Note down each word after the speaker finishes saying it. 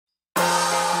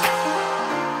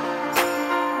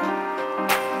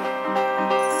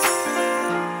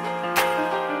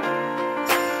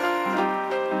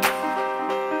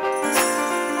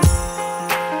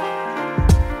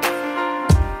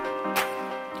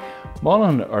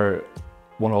Monaghan are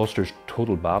one of Ulster's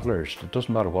total battlers. It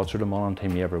doesn't matter what sort of Monaghan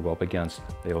team you ever go up against,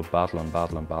 they'll battle and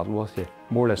battle and battle with you.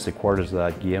 More or less the quarters of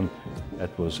that game, it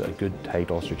was a good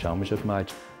tight Ulster Championship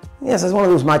match. Yes, it's one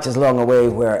of those matches along the way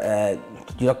where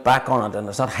you look back on it and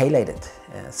it's not highlighted.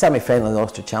 Semi-final of the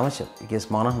Ulster Championship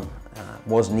against Monaghan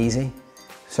wasn't easy,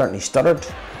 certainly stuttered.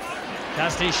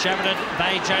 Cassidy shepherded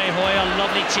by Jerry Hoy, a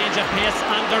lovely change of pace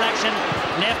and direction.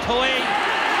 Left Hoy,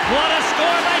 what a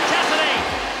score by Cassidy!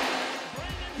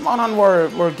 Monaghan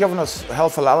were giving us hell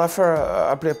for lala for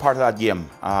a great part of that game.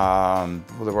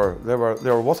 They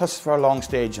were with us for a long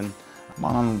stage, and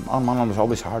Monaghan was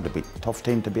always hard to beat. Tough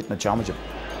team to beat in the championship.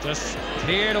 Just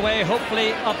cleared away,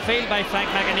 hopefully upfield by Frank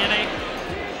McInerney.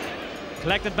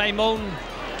 Collected by Moan.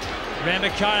 Ray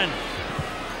McCarran.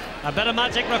 A bit of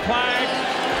magic required,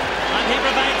 and he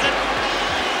provides it.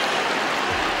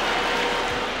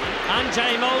 And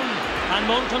Jerry Moan. And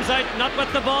Moan comes out, not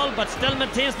with the ball, but still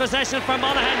maintains possession for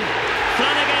Monaghan.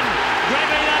 Flanagan,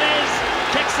 Gregory that is,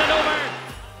 kicks it over.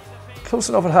 Close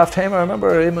enough at half-time. I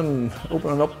remember Eamon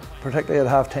opening up, particularly at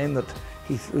half-time, that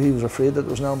he was afraid that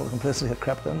there was an element of complacency had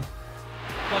crept in.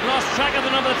 But lost track of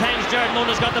the number of times Jared Moan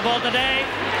has got the ball today.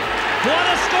 What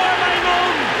a score by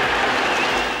Moan!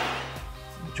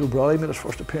 Joe Brawley made his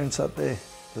first appearance that day.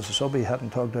 There's a sub he hadn't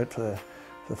tugged out for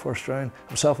the first round.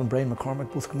 Himself and Brian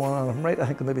McCormick both come on, and if I'm right, I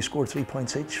think they maybe scored 3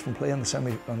 points each from playing the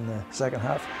second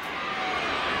half.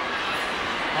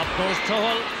 Up goes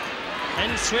Tuchel,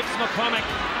 in sweeps McCormick.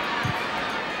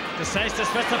 Decides to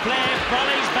switch the play.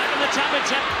 Brawley's back in the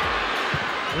championship.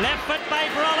 Left foot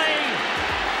by Brawley.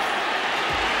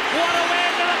 What a way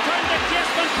to return to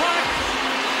Casement Park.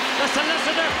 The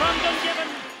solicitor from Dungiven.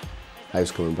 I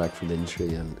was coming back from the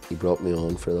injury, and he brought me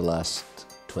on for the last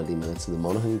 20 minutes of the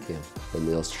Monaghan game in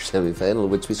the Ulster semi-final,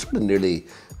 which we sort of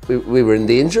we were in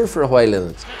danger for a while in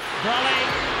it. Brawley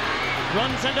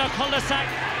runs into a cul-de-sac,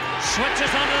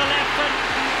 switches onto the left foot.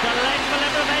 Delightful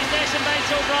improvisation by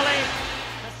Joe Brawley.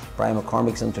 Brian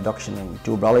McCormick's introduction and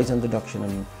Joe Brawley's introduction,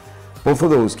 and both of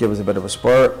those gave us a bit of a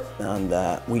spur, and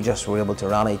we just were able to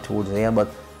rally towards the end, but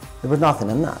there was nothing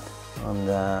in that.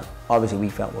 And obviously we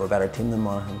felt we were a better team than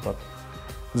Monaghan, but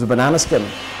it was a banana skin.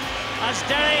 As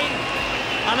Derry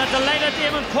and a delighted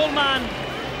Eamon Coleman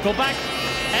go back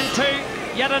into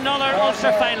yet another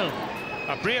Ulster final.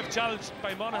 A brave challenge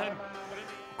by Monaghan.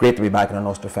 Great to be back in an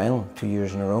Ulster final 2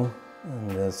 years in a row.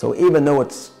 And so even though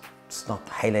it's not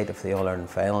highlighted for the All-Ireland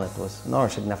final, it was another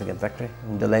significant victory.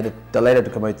 I'm delighted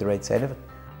to come out the right side of it.